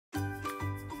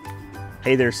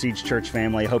Hey there, Siege Church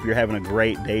family. I hope you're having a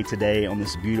great day today on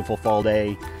this beautiful fall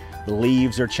day. The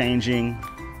leaves are changing.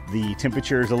 The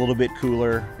temperature is a little bit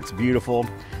cooler. It's beautiful.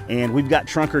 And we've got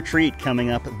Trunk or Treat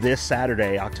coming up this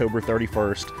Saturday, October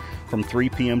 31st, from 3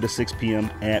 p.m. to 6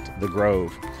 p.m. at The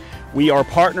Grove. We are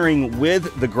partnering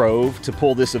with The Grove to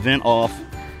pull this event off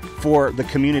for the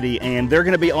community, and they're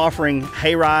going to be offering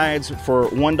hay rides for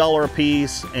 $1 a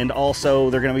piece, and also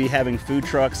they're going to be having food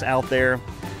trucks out there.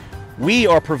 We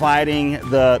are providing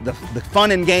the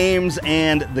fun and games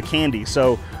and the candy.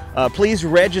 So please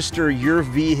register your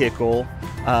vehicle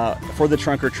for the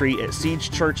Trunk or Treat at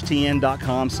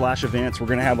siegechurchtn.com/events. We're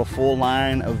going to have a full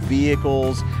line of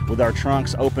vehicles with our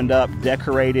trunks opened up,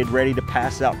 decorated, ready to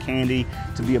pass out candy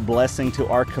to be a blessing to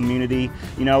our community.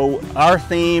 You know, our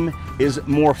theme is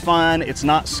more fun. It's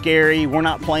not scary. We're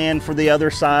not playing for the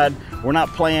other side. We're not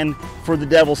playing for the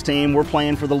devil's team. We're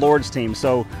playing for the Lord's team.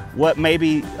 So what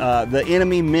maybe the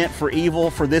enemy meant for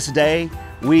evil for this day,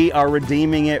 we are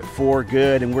redeeming it for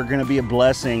good, and we're going to be a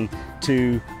blessing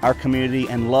to our community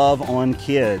and love on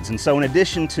kids. And so in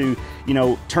addition to, you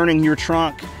know, turning your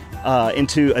trunk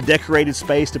into a decorated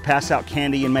space to pass out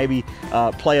candy and maybe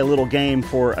play a little game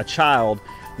for a child,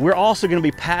 we're also going to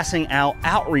be passing out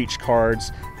outreach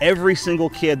cards. Every single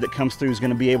kid that comes through is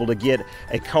going to be able to get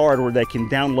a card where they can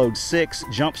download 6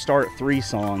 Jumpstart 3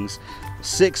 songs,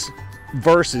 6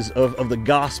 verses of the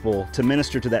gospel to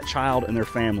minister to that child and their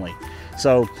family.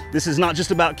 So this is not just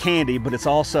about candy, but it's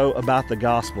also about the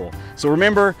gospel. So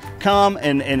remember, come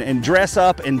and dress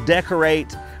up and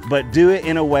decorate, but do it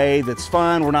in a way that's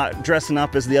fun. We're not dressing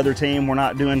up as the other team. We're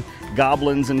not doing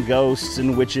goblins and ghosts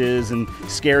and witches and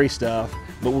scary stuff,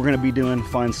 but we're going to be doing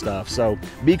fun stuff. So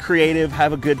be creative,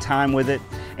 have a good time with it.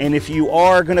 And if you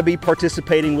are going to be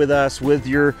participating with us with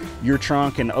your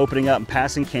trunk and opening up and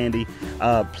passing candy,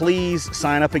 please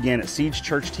sign up again at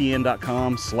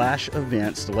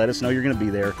siegechurchtn.com/events to let us know you're going to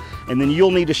be there. And then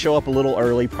you'll need to show up a little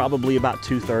early, probably about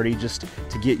 2:30, just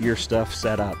to get your stuff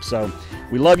set up. So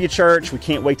we love you, church. We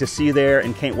can't wait to see you there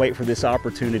and can't wait for this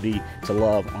opportunity to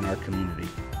love on our community.